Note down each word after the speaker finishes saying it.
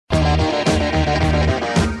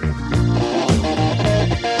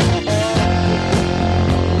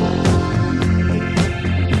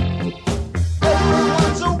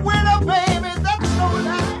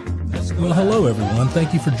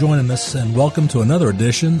thank you for joining us, and welcome to another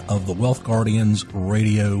edition of the Wealth Guardians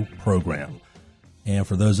radio program. And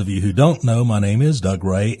for those of you who don't know, my name is Doug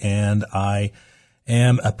Ray, and I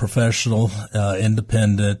am a professional,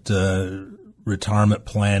 independent retirement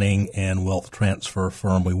planning and wealth transfer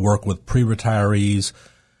firm. We work with pre-retirees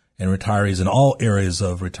and retirees in all areas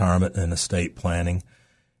of retirement and estate planning,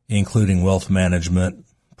 including wealth management,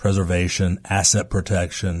 preservation, asset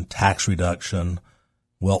protection, tax reduction,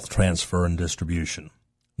 wealth transfer, and distribution.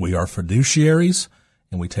 We are fiduciaries,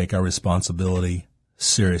 and we take our responsibility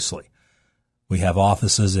seriously. We have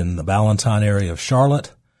offices in the Ballantyne area of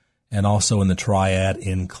Charlotte and also in the Triad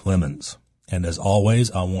in Clemens. And as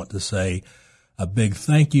always, I want to say a big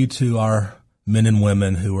thank you to our men and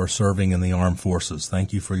women who are serving in the armed forces.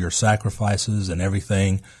 Thank you for your sacrifices and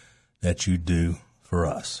everything that you do for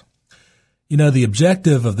us. You know, the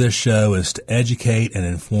objective of this show is to educate and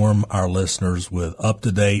inform our listeners with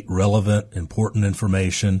up-to-date, relevant, important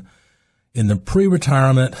information in the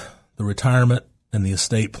pre-retirement, the retirement, and the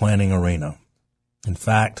estate planning arena. In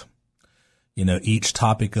fact, you know, each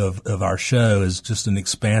topic of our show is just an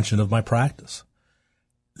expansion of my practice.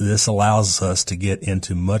 This allows us to get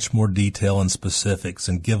into much more detail and specifics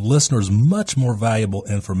and give listeners much more valuable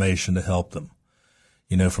information to help them.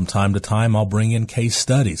 You know, from time to time, I'll bring in case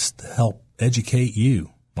studies to help educate you,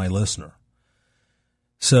 my listener.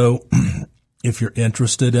 So if you're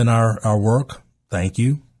interested in our work, thank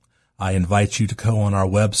you. I invite you to go on our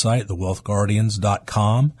website,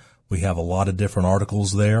 thewealthguardians.com. We have a lot of different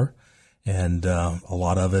articles there, and a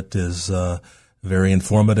lot of it is very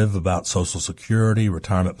informative about Social Security,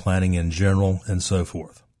 retirement planning in general, and so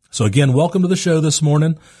forth. So again, welcome to the show this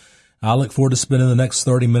morning. I look forward to spending the next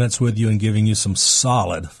 30 minutes with you and giving you some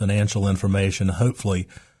solid financial information. Hopefully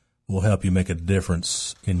will help you make a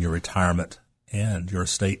difference in your retirement and your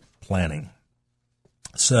estate planning.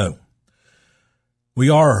 So we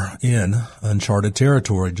are in uncharted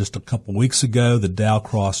territory. Just a couple weeks ago, the Dow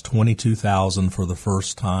crossed 22,000 for the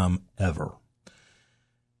first time ever.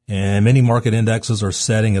 And many market indexes are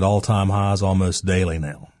setting at all-time highs almost daily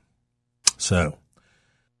now. So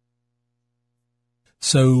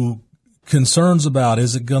concerns about,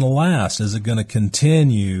 is it going to last? Is it going to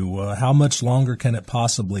continue? How much longer can it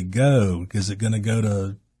possibly go? Is it going to go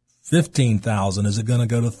to 15,000? Is it going to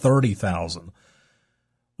go to 30,000?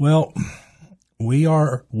 Well, we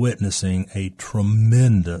are witnessing a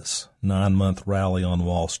tremendous 9-month rally on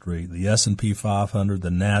Wall Street. The S&P 500, the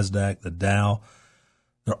NASDAQ, the Dow,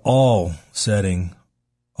 they're all setting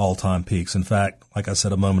all-time peaks. In fact, like I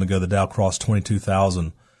said a moment ago, the Dow crossed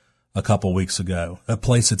 22,000 a couple weeks ago, a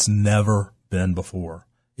place it's never been before.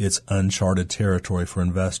 It's uncharted territory for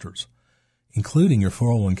investors, including your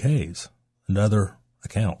 401ks and other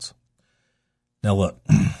accounts. Now look,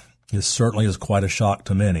 this certainly is quite a shock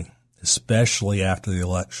to many, especially after the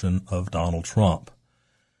election of Donald Trump.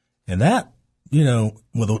 And that, you know,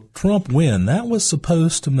 with a Trump win, that was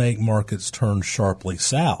supposed to make markets turn sharply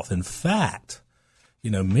south. In fact, you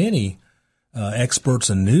know, many experts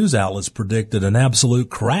and news outlets predicted an absolute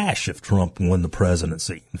crash if Trump won the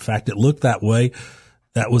presidency. In fact, it looked that way.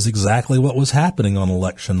 That was exactly what was happening on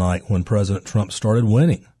election night when President Trump started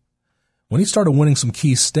winning. When he started winning some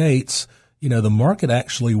key states, you know, the market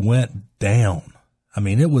actually went down. I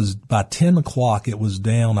mean, it was by 10 o'clock, it was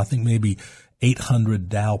down, I think maybe 800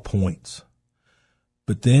 Dow points.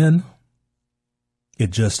 But then it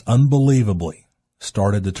just unbelievably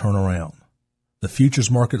started to turn around. The futures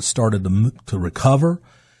market started to recover,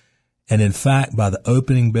 and in fact, by the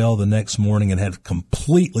opening bell the next morning, it had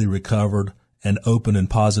completely recovered and opened in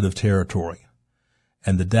positive territory.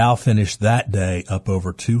 And the Dow finished that day up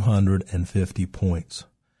over 250 points.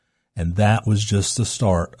 And that was just the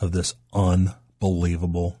start of this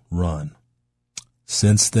unbelievable run.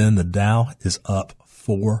 Since then, the Dow is up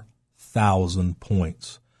 4,000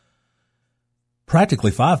 points. Practically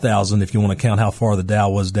 5,000 if you want to count how far the Dow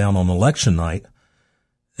was down on election night.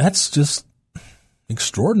 That's just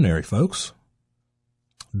extraordinary, folks.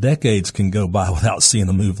 Decades can go by without seeing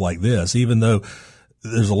a move like this. Even though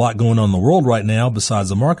there's a lot going on in the world right now besides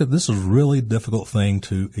the market, this is a really difficult thing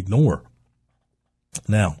to ignore.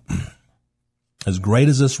 Now, as great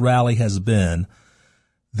as this rally has been,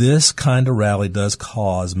 this kind of rally does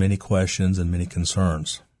cause many questions and many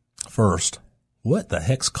concerns. First, what the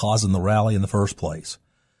heck's causing the rally in the first place?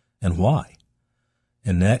 And why?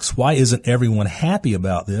 And next, why isn't everyone happy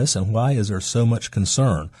about this, and why is there so much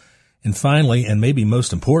concern? And finally, and maybe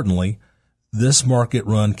most importantly, this market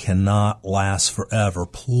run cannot last forever.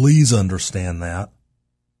 Please understand that.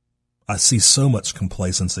 I see so much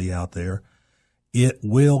complacency out there. It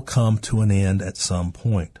will come to an end at some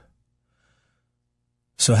point.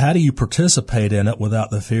 So how do you participate in it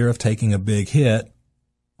without the fear of taking a big hit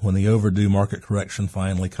when the overdue market correction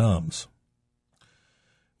finally comes?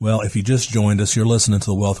 Well, if you just joined us, you're listening to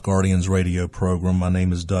the Wealth Guardians radio program. My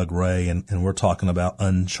name is Doug Ray, and we're talking about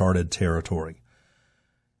uncharted territory.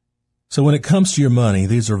 So when it comes to your money,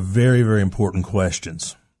 these are very, very important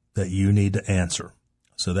questions that you need to answer.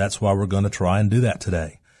 So that's why we're going to try and do that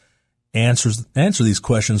today. Answer these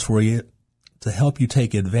questions for you to help you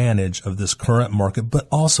take advantage of this current market, but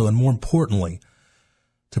also, and more importantly,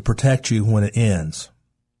 to protect you when it ends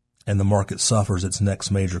and the market suffers its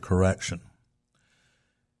next major correction.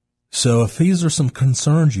 So if these are some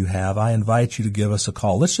concerns you have, I invite you to give us a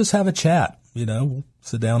call. Let's just have a chat. We'll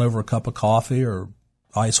sit down over a cup of coffee or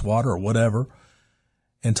ice water or whatever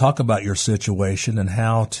and talk about your situation and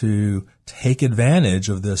how to take advantage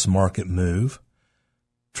of this market move.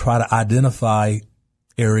 Try to identify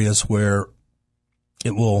areas where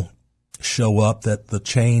it will show up that the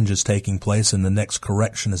change is taking place and the next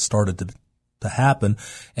correction has started to happen,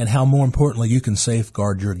 and how, more importantly, you can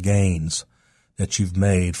safeguard your gains that you've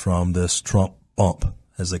made from this Trump bump,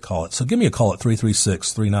 as they call it. So give me a call at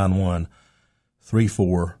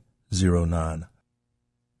 336-391-3409.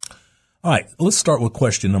 All right, let's start with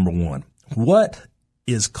question number one. What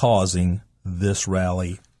is causing this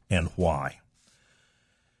rally and why?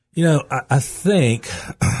 I think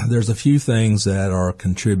there's a few things that are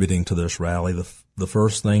contributing to this rally. The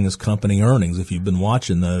first thing is company earnings. If you've been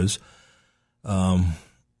watching those,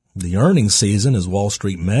 the earnings season, as Wall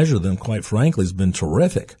Street measured them, quite frankly, has been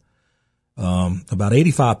terrific. About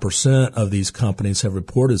 85% of these companies have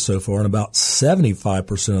reported so far, and about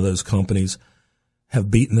 75% of those companies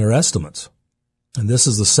have beaten their estimates. And this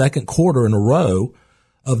is the second quarter in a row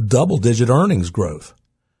of double-digit earnings growth.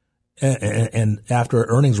 And after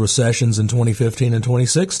earnings recessions in 2015 and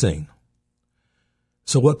 2016.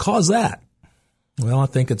 So what caused that? Well, I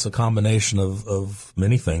think it's a combination of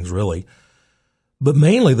many things, really. But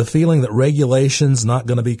mainly the feeling that regulation's not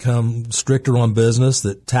going to become stricter on business,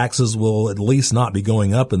 that taxes will at least not be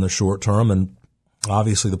going up in the short term. And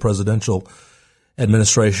obviously the presidential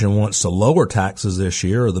administration wants to lower taxes this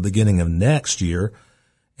year or the beginning of next year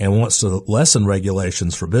and wants to lessen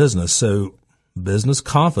regulations for business. So business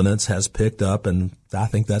confidence has picked up, and I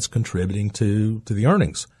think that's contributing to the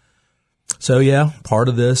earnings. So yeah, part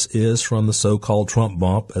of this is from the so-called Trump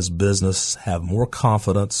bump, as business have more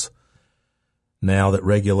confidence now that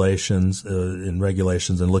regulations and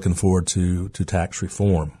looking forward to tax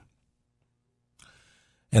reform.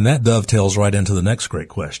 And that dovetails right into the next great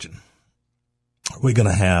question. Are we going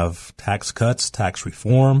to have tax cuts, tax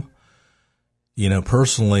reform?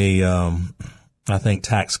 Personally, I think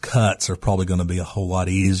tax cuts are probably going to be a whole lot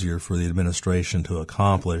easier for the administration to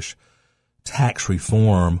accomplish. Tax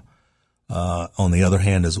reform, on the other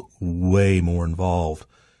hand, is way more involved.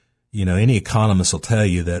 Any economist will tell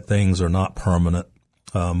you that things are not permanent,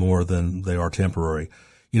 more than they are temporary.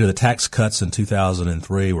 The tax cuts in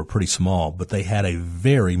 2003 were pretty small, but they had a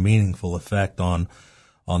very meaningful effect on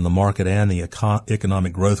the market and the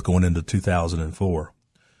economic growth going into 2004.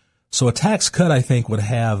 So a tax cut, I think, would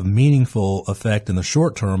have meaningful effect in the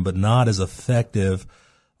short term, but not as effective,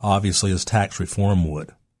 obviously, as tax reform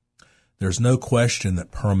would. There's no question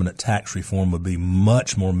that permanent tax reform would be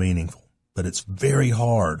much more meaningful, but it's very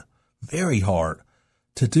hard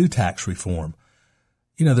to do tax reform.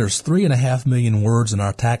 There's 3.5 million words in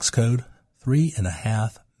our tax code.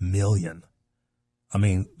 3.5 million. I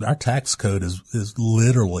mean, our tax code is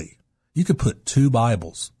literally, you could put two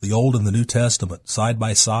Bibles, the Old and the New Testament, side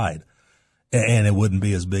by side, and it wouldn't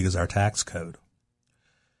be as big as our tax code.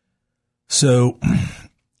 So,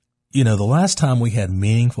 the last time we had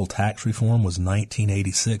meaningful tax reform was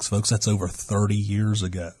 1986, folks. That's over 30 years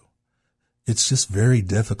ago. It's just very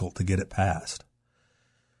difficult to get it passed.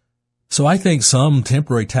 So I think some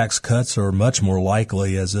temporary tax cuts are much more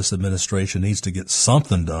likely, as this administration needs to get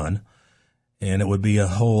something done, and it would be a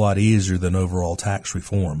whole lot easier than overall tax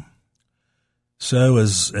reform. So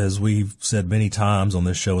as we've said many times on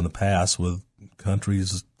this show in the past, with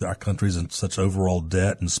our countries in such overall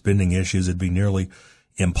debt and spending issues, it'd be nearly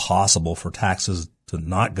impossible for taxes to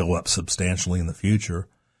not go up substantially in the future.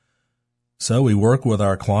 So we work with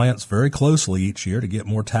our clients very closely each year to get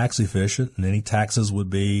more tax efficient, and any taxes would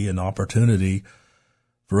be an opportunity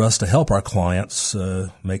for us to help our clients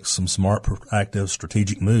make some smart, proactive,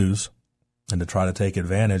 strategic moves and to try to take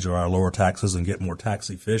advantage of our lower taxes and get more tax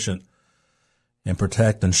efficient and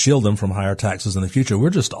protect and shield them from higher taxes in the future. We're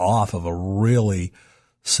just off of a really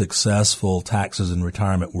successful taxes and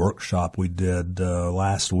retirement workshop we did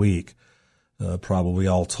last week. Probably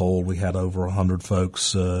all told, we had over 100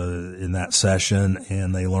 folks in that session,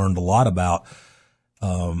 and they learned a lot about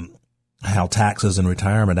how taxes in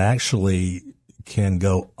retirement actually can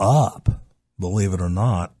go up, believe it or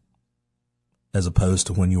not, as opposed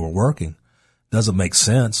to when you were working. Doesn't make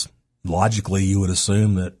sense. Logically, you would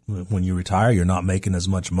assume that when you retire, you're not making as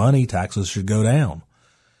much money, taxes should go down.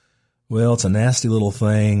 Well, it's a nasty little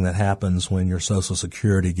thing that happens when your Social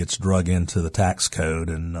Security gets drug into the tax code,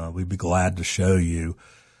 and we'd be glad to show you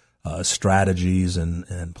strategies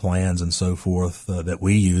and plans and so forth that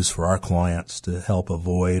we use for our clients to help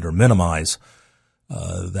avoid or minimize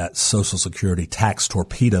that Social Security tax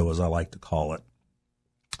torpedo, as I like to call it.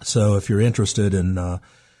 So if you're interested in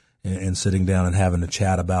sitting down and having a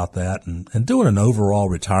chat about that and doing an overall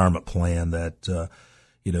retirement plan that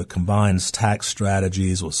combines tax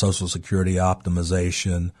strategies with Social Security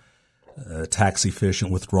optimization, tax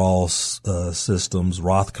efficient withdrawal systems,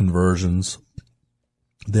 Roth conversions,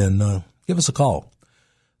 then give us a call.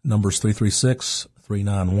 Number's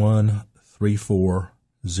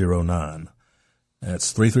 336-391-3409.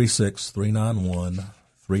 That's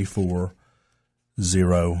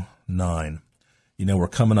 336-391-3409. We're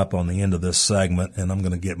coming up on the end of this segment, and I'm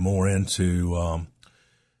going to get more into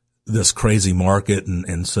this crazy market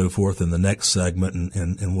and so forth in the next segment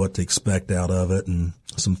and what to expect out of it and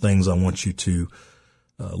some things I want you to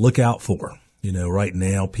look out for. Right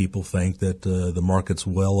now people think that the market's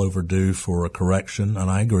well overdue for a correction,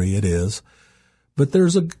 and I agree it is. But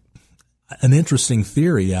there's an interesting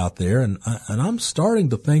theory out there, and I'm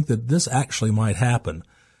starting to think that this actually might happen,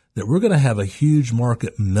 that we're going to have a huge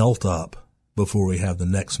market melt up before we have the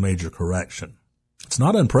next major correction. It's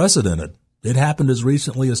not unprecedented. It happened as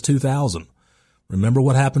recently as 2000. Remember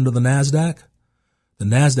what happened to the NASDAQ? The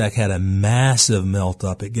NASDAQ had a massive melt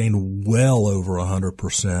up. It gained well over 100%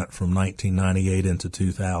 from 1998 into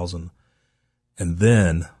 2000. And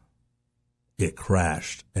then it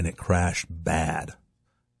crashed, and it crashed bad.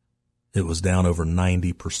 It was down over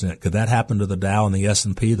 90%. Could that happen to the Dow and the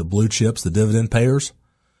S&P, the blue chips, the dividend payers?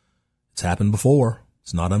 It's happened before.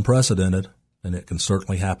 It's not unprecedented, and it can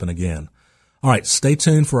certainly happen again. All right, stay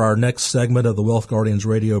tuned for our next segment of the Wealth Guardians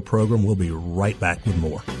radio program. We'll be right back with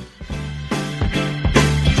more.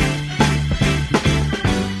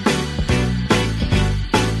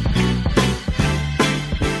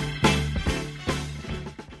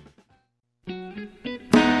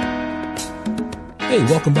 Hey,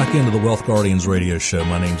 welcome back into the Wealth Guardians radio show.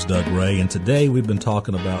 My name's Doug Ray, and today we've been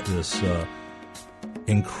talking about this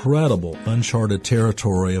incredible uncharted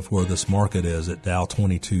territory of where this market is at Dow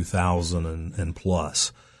 22,000 and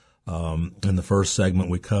plus. In the first segment,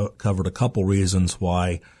 we covered a couple reasons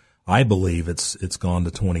why I believe it's gone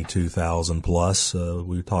to 22,000 plus.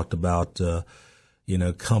 We talked about,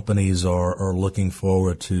 companies are looking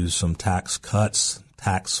forward to some tax cuts,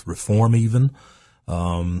 tax reform even.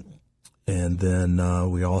 And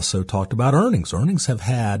then we also talked about earnings. Earnings have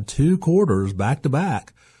had 2 quarters back to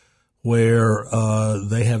back where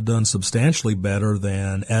they have done substantially better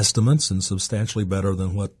than estimates and substantially better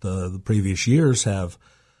than what the previous years have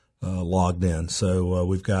logged in. So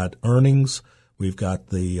we've got earnings, we've got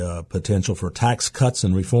the potential for tax cuts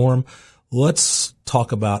and reform. Let's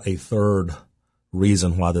talk about a third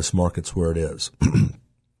reason why this market's where it is.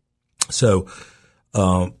 So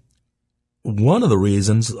one of the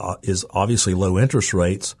reasons is obviously low interest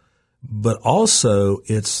rates, but also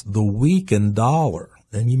it's the weakened dollar.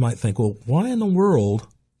 And you might think, well, why in the world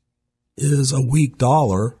is a weak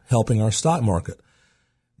dollar helping our stock market?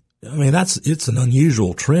 I mean, it's an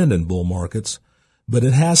unusual trend in bull markets, but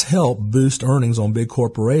it has helped boost earnings on big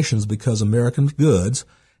corporations because American goods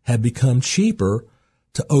have become cheaper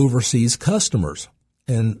to overseas customers.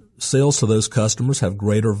 And sales to those customers have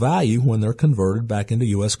greater value when they're converted back into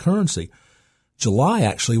U.S. currency. July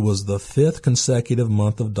actually was the 5th consecutive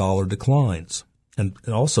month of dollar declines. And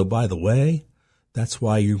also, by the way, that's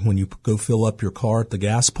why when you go fill up your car at the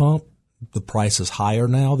gas pump, the price is higher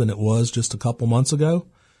now than it was just a couple months ago.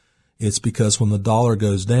 It's because when the dollar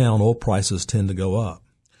goes down, oil prices tend to go up.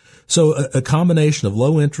 So a combination of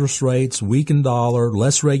low interest rates, weakened dollar,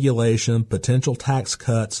 less regulation, potential tax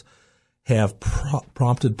cuts have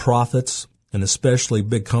prompted profits, and especially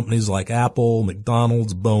big companies like Apple,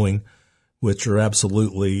 McDonald's, Boeing, which are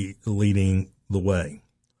absolutely leading the way.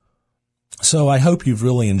 So I hope you've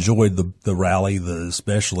really enjoyed the rally,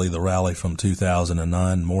 especially the rally from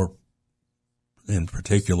 2009, more in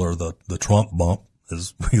particular the Trump bump,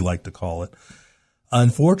 as we like to call it.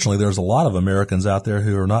 Unfortunately, there's a lot of Americans out there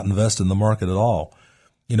who are not invested in the market at all.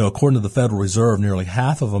 According to the Federal Reserve, nearly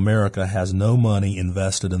half of America has no money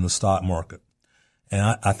invested in the stock market.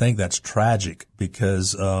 And I think that's tragic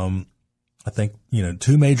because I think,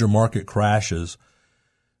 2 major market crashes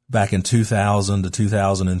back in 2000 to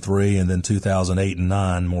 2003 and then 2008 and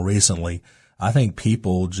 9 more recently, I think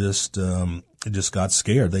people just got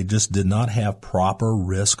scared. They just did not have proper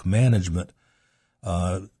risk management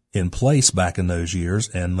in place back in those years,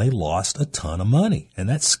 and they lost a ton of money, and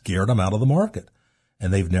that scared them out of the market.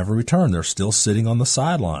 And they've never returned. They're still sitting on the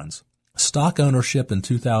sidelines. Stock ownership in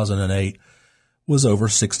 2008 was over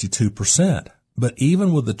 62%. But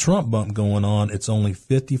even with the Trump bump going on, it's only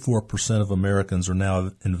 54% of Americans are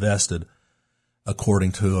now invested,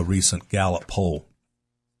 according to a recent Gallup poll.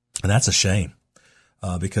 And that's a shame,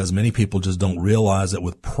 because many people just don't realize that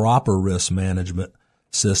with proper risk management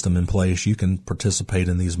system in place, you can participate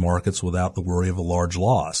in these markets without the worry of a large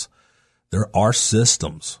loss. There are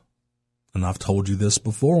systems, and I've told you this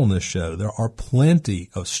before on this show, there are plenty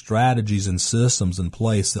of strategies and systems in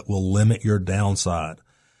place that will limit your downside.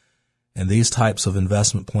 And these types of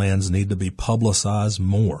investment plans need to be publicized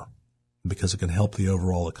more because it can help the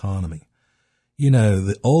overall economy. You know,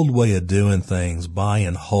 the old way of doing things, buy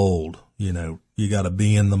and hold, you got to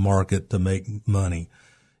be in the market to make money.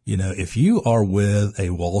 If you are with a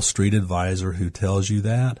Wall Street advisor who tells you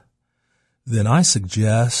that, then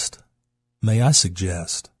may I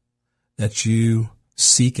suggest that you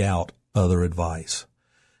seek out other advice,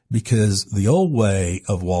 because the old way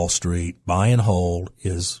of Wall Street, buy and hold,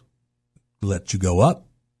 is let you go up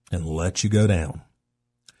and let you go down.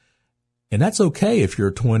 And that's okay if you're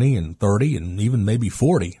 20 and 30 and even maybe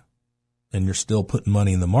 40 and you're still putting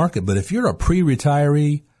money in the market. But if you're a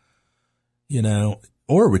pre-retiree,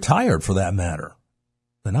 or retired for that matter,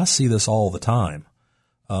 and I see this all the time,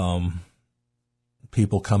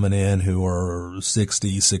 people coming in who are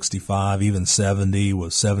 60, 65, even 70,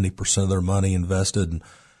 with 70% of their money invested in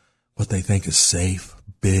what they think is safe,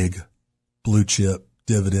 big, blue chip,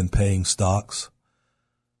 dividend paying stocks.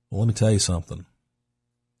 Well, let me tell you something.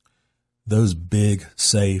 Those big,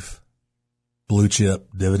 safe, blue chip,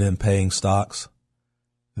 dividend paying stocks,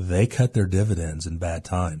 they cut their dividends in bad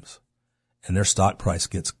times, and their stock price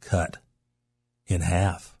gets cut in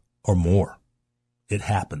half or more. It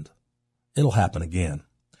happened. It'll happen again.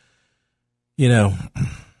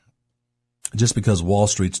 Just because Wall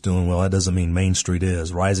Street's doing well, that doesn't mean Main Street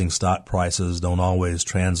is. Rising stock prices don't always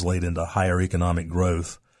translate into higher economic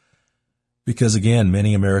growth because, again,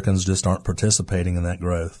 many Americans just aren't participating in that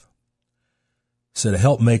growth. So to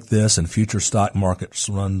help make this and future stock markets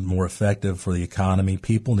run more effective for the economy,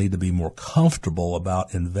 people need to be more comfortable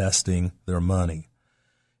about investing their money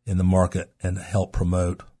in the market and help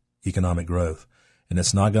promote economic growth. And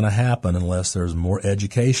it's not going to happen unless there's more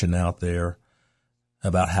education out there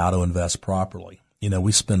about how to invest properly.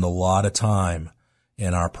 We spend a lot of time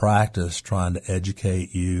in our practice trying to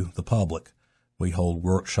educate you, the public. We hold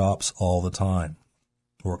workshops all the time,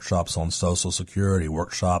 workshops on Social Security,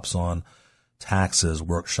 workshops on taxes,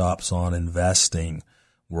 workshops on investing,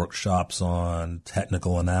 workshops on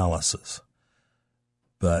technical analysis.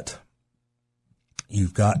 But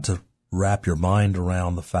you've got to wrap your mind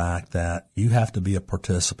around the fact that you have to be a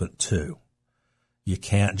participant too. You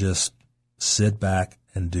can't just sit back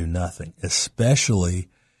and do nothing, especially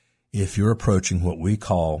if you're approaching what we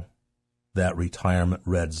call that retirement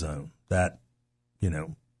red zone, that,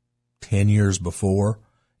 10 years before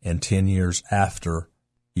and 10 years after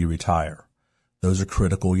you retire. Those are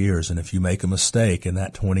critical years. And if you make a mistake in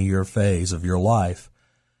that 20-year phase of your life,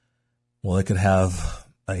 well, it could have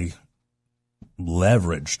a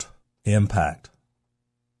leveraged impact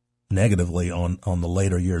negatively on the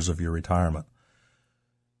later years of your retirement.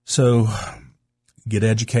 So get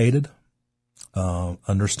educated,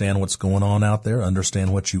 understand what's going on out there,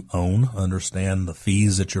 understand what you own, understand the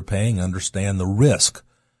fees that you're paying, understand the risk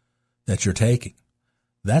that you're taking.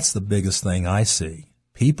 That's the biggest thing I see.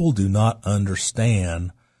 People do not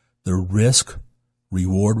understand the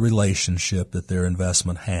risk-reward relationship that their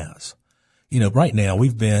investment has. Right now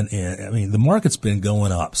the market's been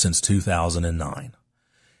going up since 2009.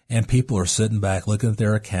 And people are sitting back looking at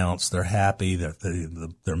their accounts. They're happy.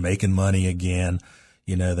 They're making money again.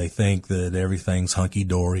 They think that everything's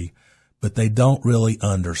hunky-dory, but they don't really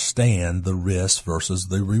understand the risk versus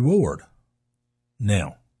the reward.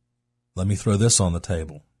 Now, let me throw this on the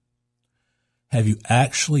table. Have you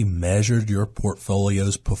actually measured your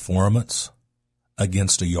portfolio's performance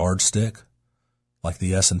against a yardstick like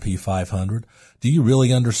the S&P 500? Do you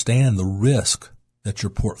really understand the risk that your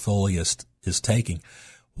portfolio is taking?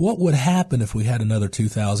 What would happen if we had another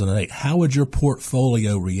 2008? How would your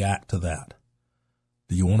portfolio react to that?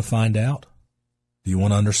 Do you want to find out? Do you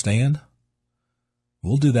want to understand?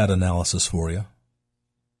 We'll do that analysis for you.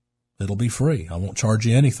 It'll be free. I won't charge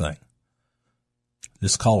you anything.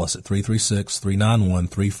 Just call us at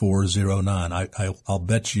 336-391-3409. I'll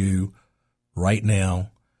bet you right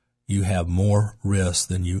now you have more risk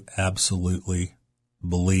than you absolutely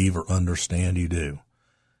believe or understand you do.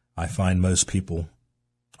 I find most people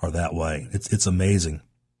are that way. It's amazing.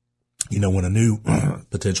 You know, when a new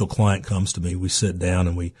potential client comes to me, we sit down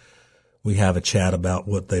and we have a chat about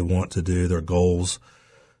what they want to do, their goals,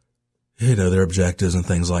 you know, their objectives and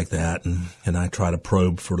things like that. And I try to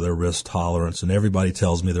probe for their risk tolerance, and everybody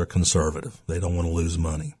tells me they're conservative. They don't want to lose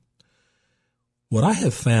money. What I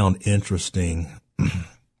have found interesting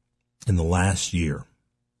in the last year,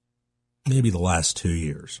 maybe the last 2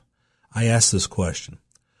 years, I asked this question: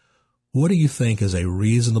 what do you think is a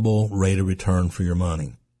reasonable rate of return for your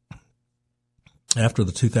money? After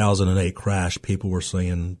the 2008 crash, people were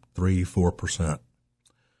saying 3-4%.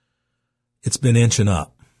 It's been inching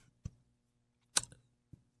up,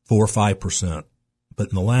 4 or 5%. But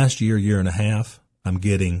in the last year and a half, I'm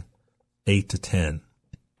getting 8 to 10.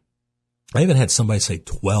 I even had somebody say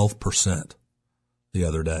 12% the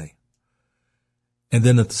other day. And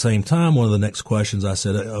then at the same time, one of the next questions I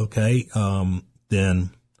said, okay, then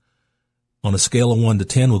on a scale of 1 to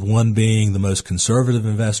 10, with 1 being the most conservative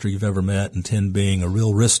investor you've ever met and 10 being a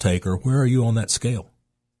real risk taker, where are you on that scale?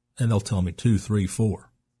 And they'll tell me 2, 3, 4.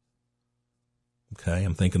 Okay,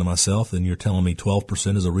 I'm thinking to myself, then you're telling me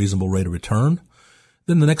 12% is a reasonable rate of return?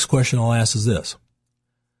 Then the next question I'll ask is this.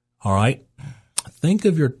 All right, think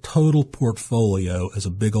of your total portfolio as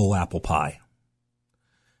a big old apple pie.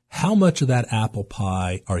 How much of that apple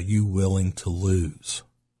pie are you willing to lose?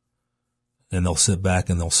 And they'll sit back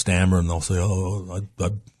and they'll stammer and they'll say, oh, I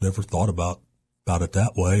never thought about it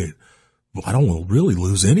that way. I don't want to really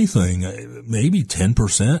lose anything. Maybe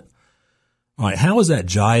 10%. All right, how is that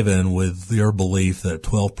jiving with your belief that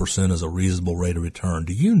 12% is a reasonable rate of return?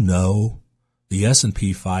 Do you know the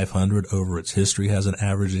S&P 500 over its history hasn't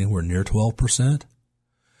averaged anywhere near 12%?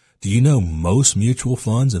 Do you know most mutual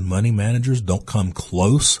funds and money managers don't come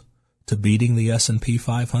close to beating the S&P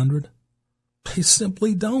 500? They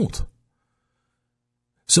simply don't.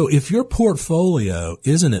 So if your portfolio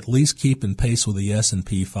isn't at least keeping pace with the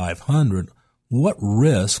S&P 500, what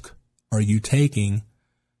risk are you taking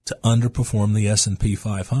to underperform the S&P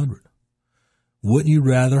 500? Wouldn't you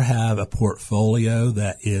rather have a portfolio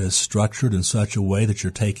that is structured in such a way that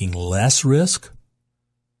you're taking less risk,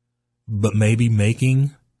 but maybe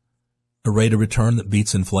making a rate of return that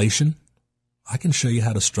beats inflation? I can show you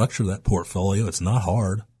how to structure that portfolio. It's not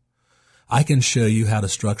hard. I can show you how to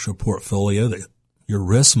structure a portfolio that your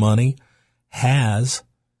risk money has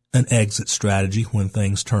an exit strategy when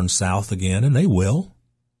things turn south again, and they will.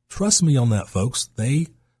 Trust me on that, folks. The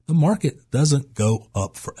market doesn't go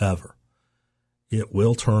up forever. It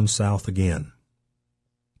will turn south again.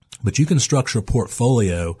 But you can structure a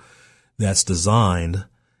portfolio that's designed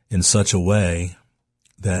in such a way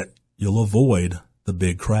that you'll avoid the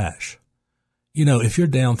big crash. You know, if you're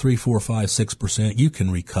down 3, 4, 5, 6%, you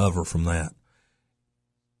can recover from that.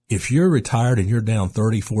 If you're retired and you're down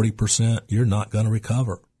 30, 40%, you're not going to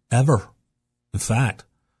recover, ever. In fact,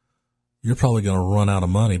 you're probably going to run out of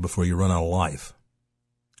money before you run out of life.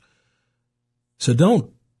 So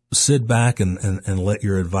don't sit back and let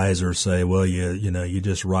your advisor say, well, you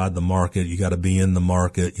just ride the market. You got to be in the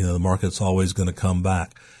market. You know, the market's always going to come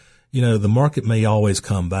back. You know, the market may always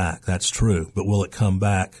come back. That's true. But will it come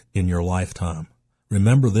back in your lifetime?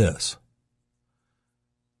 Remember this.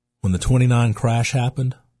 When the 29 crash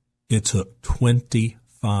happened, it took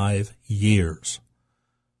 25 years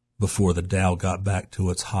before the Dow got back to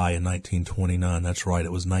its high in 1929. That's right.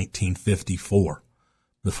 It was 1954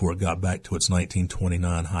 before it got back to its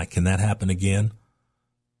 1929 high. Can that happen again?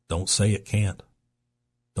 Don't say it can't.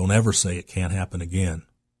 Don't ever say it can't happen again.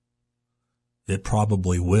 It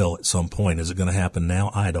probably will at some point. Is it going to happen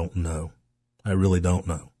now? I don't know. I really don't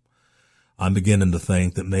know. I'm beginning to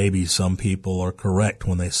think that maybe some people are correct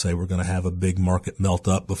when they say we're going to have a big market melt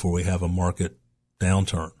up before we have a market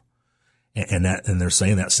downturn. And they're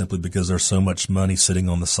saying that simply because there's so much money sitting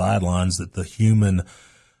on the sidelines that the human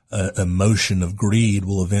emotion of greed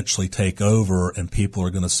will eventually take over, and people are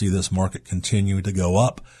going to see this market continue to go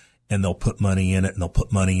up, and they'll put money in it, and they'll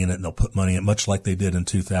put money in it, and they'll put money in it, much like they did in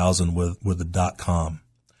 2000 with the .com.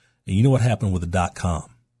 And you know what happened with the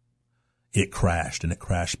 .com? It crashed, and it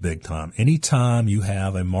crashed big time. Anytime you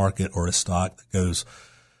have a market or a stock that goes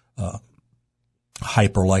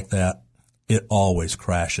hyper like that, it always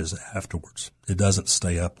crashes afterwards. It doesn't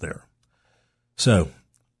stay up there. So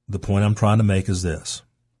the point I'm trying to make is this.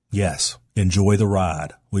 Yes, enjoy the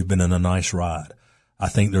ride. We've been in a nice ride. I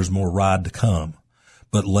think there's more ride to come,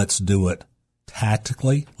 but let's do it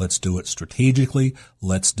tactically. Let's do it strategically.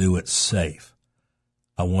 Let's do it safe.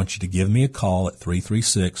 I want you to give me a call at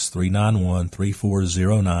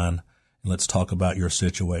 336-391-3409, and let's talk about your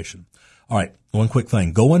situation. All right, one quick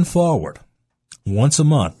thing. Going forward, once a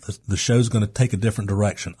month, the show's going to take a different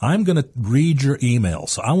direction. I'm going to read your emails.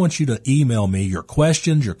 So I want you to email me your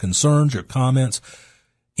questions, your concerns, your comments.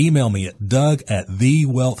 Email me at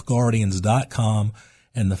doug@thewealthguardians.com.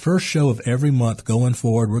 And the first show of every month going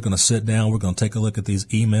forward, we're going to sit down, we're going to take a look at these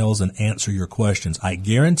emails and answer your questions. I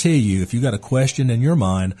guarantee you, if you got a question in your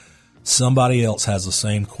mind, somebody else has the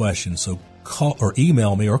same question. So call or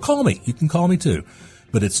email me or call me. You can call me too.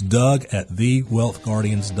 But it's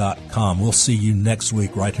doug@thewealthguardians.com. We'll see you next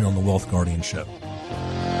week right here on the Wealth Guardian Show.